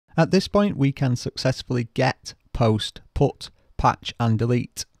At this point, we can successfully get, post, put, patch and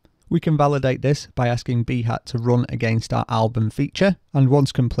delete. We can validate this by asking Behat to run against our album feature, and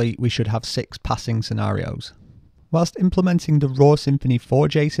once complete we should have 6 passing scenarios. Whilst implementing the raw Symfony 4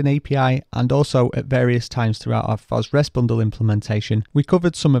 JSON API and also at various times throughout our FOSRESTBundle implementation, we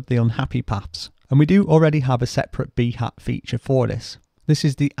covered some of the unhappy paths, and we do already have a separate Behat feature for this. This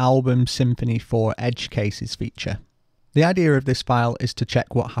is the album Symfony 4 edge cases feature. The idea of this file is to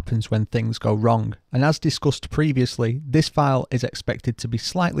check what happens when things go wrong, and as discussed previously, this file is expected to be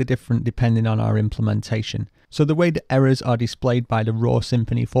slightly different depending on our implementation. So the way that errors are displayed by the raw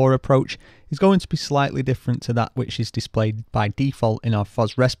Symfony 4 approach is going to be slightly different to that which is displayed by default in our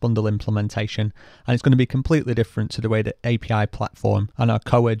FOSRESTBundle implementation, and it's going to be completely different to the way that API platform and our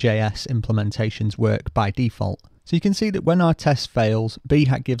Koa.js implementations work by default. So you can see that when our test fails,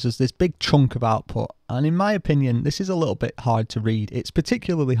 Behat gives us this big chunk of output, and in my opinion this is a little bit hard to read. It's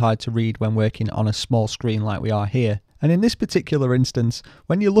particularly hard to read when working on a small screen like we are here. And in this particular instance,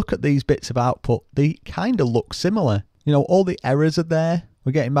 when you look at these bits of output, they kind of look similar. You know, all the errors are there.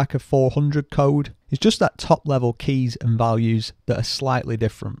 We're getting back a 400 code. It's just that top level keys and values that are slightly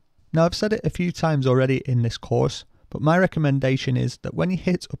different. Now I've said it a few times already in this course, but my recommendation is that when you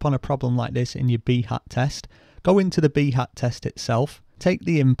hit upon a problem like this in your Behat test, go into the Behat test itself, take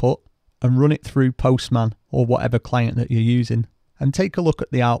the input and run it through Postman or whatever client that you're using, and take a look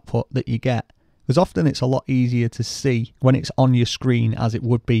at the output that you get. Because often it's a lot easier to see when it's on your screen as it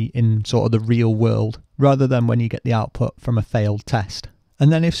would be in sort of the real world, rather than when you get the output from a failed test.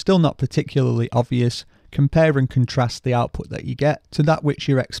 And then if still not particularly obvious, compare and contrast the output that you get to that which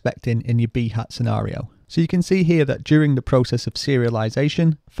you're expecting in your Behat scenario. So you can see here that during the process of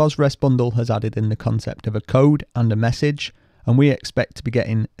serialization, FOSRESTBundle has added in the concept of a code and a message, and we expect to be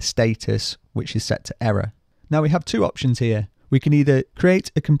getting status, which is set to error. Now we have 2 options here. We can either create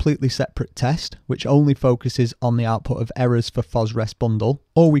a completely separate test, which only focuses on the output of errors for FOSRESTBundle,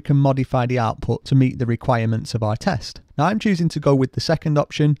 or we can modify the output to meet the requirements of our test. Now I'm choosing to go with the second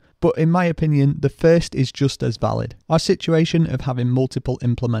option, but in my opinion, the first is just as valid. Our situation of having multiple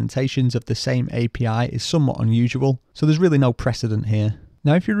implementations of the same API is somewhat unusual, so there's really no precedent here.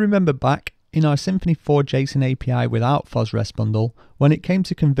 Now if you remember back, in our Symfony 4 JSON API without FOSRESTBundle, when it came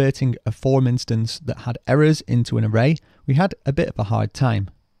to converting a form instance that had errors into an array, we had a bit of a hard time.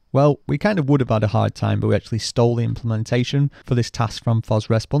 Well, we kind of would have had a hard time, but we actually stole the implementation for this task from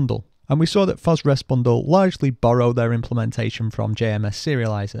FOSRESTBundle. And we saw that FOSRESTBundle largely borrow their implementation from JMS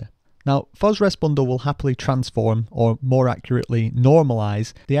Serializer. Now, FOSRESTBundle will happily transform, or more accurately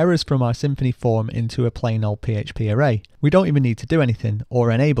normalize, the errors from our Symfony form into a plain old PHP array. We don't even need to do anything or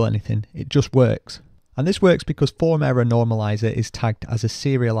enable anything, it just works. And this works because form error normalizer is tagged as a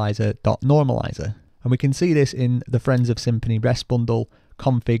serializer.normalizer. And we can see this in the Friends of Symfony REST bundle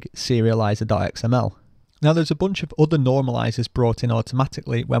config serializer.xml. Now there's a bunch of other normalizers brought in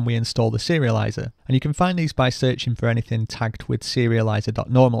automatically when we install the serializer, and you can find these by searching for anything tagged with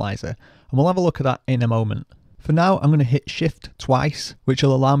serializer.normalizer, and we'll have a look at that in a moment. For now I'm going to hit shift twice, which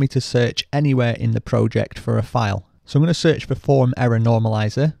will allow me to search anywhere in the project for a file. So I'm going to search for form error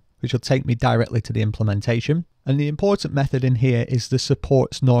normalizer, which will take me directly to the implementation, and the important method in here is the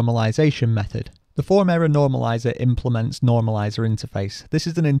supports normalization method. The form error normalizer implements normalizer interface. This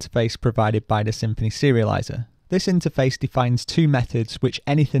is an interface provided by the Symfony serializer. This interface defines 2 methods which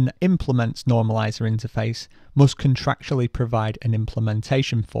anything that implements normalizer interface must contractually provide an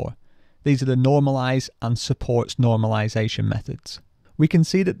implementation for. These are the normalize and supports normalization methods. We can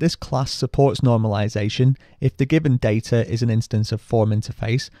see that this class supports normalization if the given data is an instance of form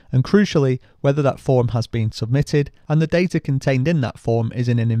interface, and crucially whether that form has been submitted and the data contained in that form is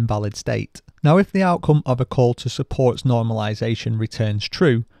in an invalid state. Now if the outcome of a call to supports normalization returns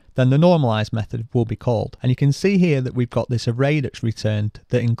true, then the normalize method will be called. And you can see here that we've got this array that's returned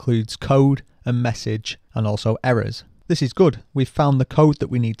that includes code and message and also errors. This is good. We've found the code that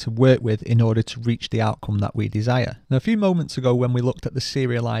we need to work with in order to reach the outcome that we desire. Now a few moments ago when we looked at the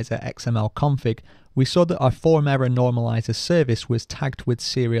serializer XML config, we saw that our form error normalizer service was tagged with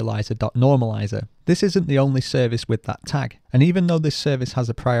serializer.normalizer. This isn't the only service with that tag, and even though this service has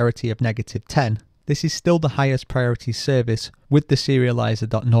a priority of -10, this is still the highest priority service with the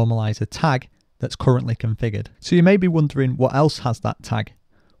serializer.normalizer tag that's currently configured. So you may be wondering what else has that tag.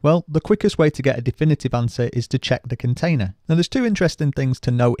 Well, the quickest way to get a definitive answer is to check the container. Now there's 2 interesting things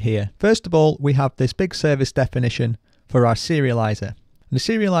to note here. First of all, we have this big service definition for our serializer. And the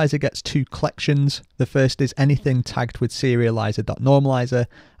serializer gets 2 collections. The first is anything tagged with serializer.normalizer,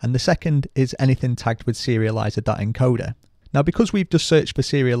 and the second is anything tagged with serializer.encoder. Now because we've just searched for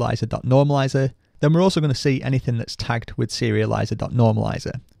serializer.normalizer, then we're also going to see anything that's tagged with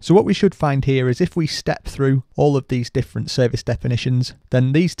serializer.normalizer. So what we should find here is if we step through all of these different service definitions,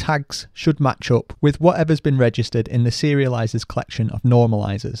 then these tags should match up with whatever's been registered in the serializers collection of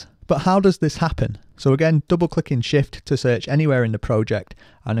normalizers. But how does this happen? So again, double clicking Shift to search anywhere in the project,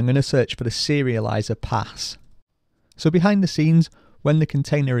 and I'm going to search for the serializer pass. So behind the scenes, when the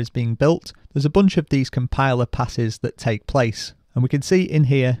container is being built, there's a bunch of these compiler passes that take place. And we can see in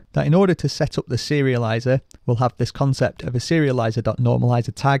here that in order to set up the serializer, we'll have this concept of a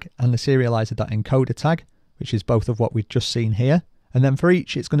serializer.normalizer tag and the serializer.encoder tag, which is both of what we've just seen here. And then for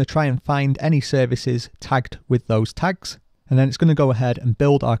each, it's going to try and find any services tagged with those tags. And then it's going to go ahead and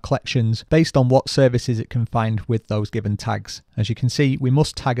build our collections based on what services it can find with those given tags. As you can see, we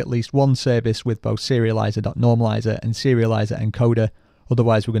must tag at least one service with both serializer.normalizer and serializer.encoder.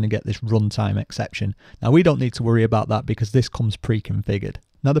 Otherwise, we're going to get this runtime exception. Now, we don't need to worry about that because this comes pre-configured.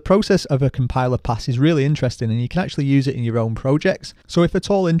 Now, the process of a compiler pass is really interesting and you can actually use it in your own projects. So if at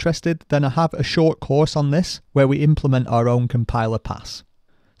all interested, then I have a short course on this where we implement our own compiler pass.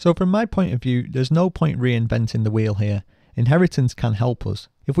 So from my point of view, there's no point reinventing the wheel here. Inheritance can help us.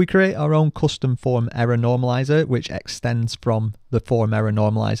 If we create our own custom form error normalizer, which extends from the form error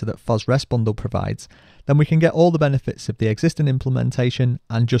normalizer that FOSRESTBundle provides, then we can get all the benefits of the existing implementation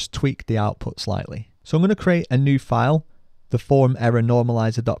and just tweak the output slightly. So I'm going to create a new file, the form error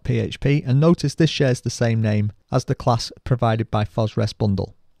normalizer.php, and notice this shares the same name as the class provided by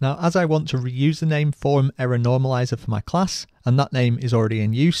FOSRESTBundle. Now, as I want to reuse the name form error normalizer for my class, and that name is already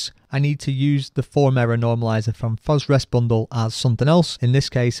in use, I need to use the form error normalizer from FOSRESTBundle as something else, in this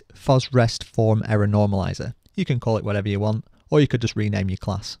case, FOSREST form error normalizer. You can call it whatever you want, or you could just rename your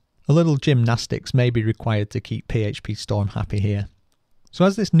class. A little gymnastics may be required to keep PHP Storm happy here. So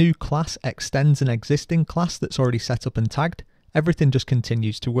as this new class extends an existing class that's already set up and tagged, everything just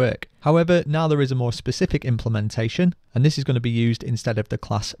continues to work. However, now there is a more specific implementation, and this is going to be used instead of the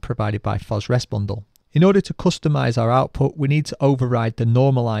class provided by FOSRESTBundle. In order to customize our output, we need to override the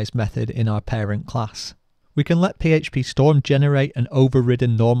normalize method in our parent class. We can let PHP Storm generate an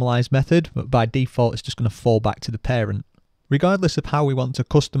overridden normalize method, but by default it's just going to fall back to the parent. Regardless of how we want to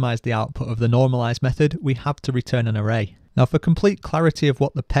customize the output of the normalize method, we have to return an array. Now, for complete clarity of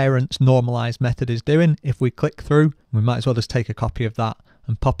what the parent's normalize method is doing, if we click through, we might as well just take a copy of that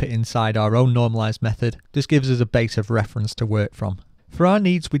and pop it inside our own normalize method. This gives us a base of reference to work from. For our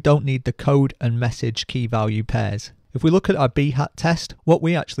needs, we don't need the code and message key value pairs. If we look at our bhat test, what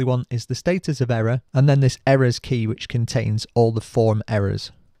we actually want is the status of error and then this errors key which contains all the form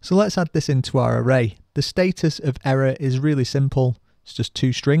errors. So let's add this into our array. The status of error is really simple. It's just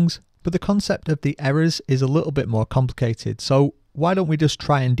 2 strings. But the concept of the errors is a little bit more complicated, so why don't we just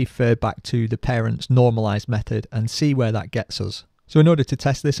try and defer back to the parent's normalize method and see where that gets us. So in order to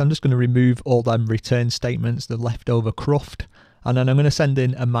test this, I'm just going to remove all them return statements, the leftover cruft, and then I'm going to send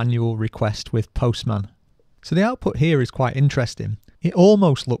in a manual request with Postman. So the output here is quite interesting. It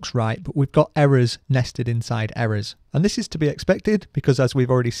almost looks right, but we've got errors nested inside errors. And this is to be expected because, as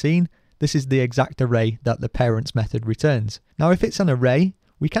we've already seen, this is the exact array that the parent's method returns. Now, if it's an array,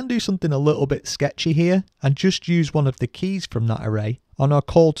 we can do something a little bit sketchy here and just use one of the keys from that array on our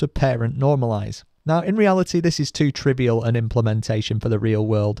call to parent normalize. Now, in reality, this is too trivial an implementation for the real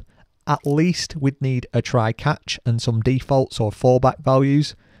world. At least we'd need a try catch and some defaults or fallback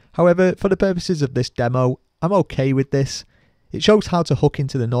values. However, for the purposes of this demo, I'm okay with this. It shows how to hook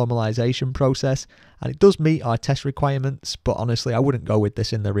into the normalization process and it does meet our test requirements, but honestly, I wouldn't go with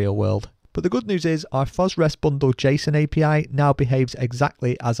this in the real world. But the good news is our FOSRESTBundle JSON API now behaves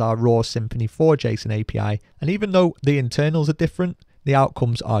exactly as our raw Symfony 4 JSON API, and even though the internals are different, the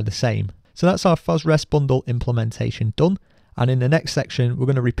outcomes are the same. So that's our FOSRESTBundle implementation done, and in the next section we're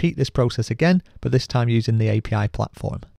going to repeat this process again, but this time using the API platform.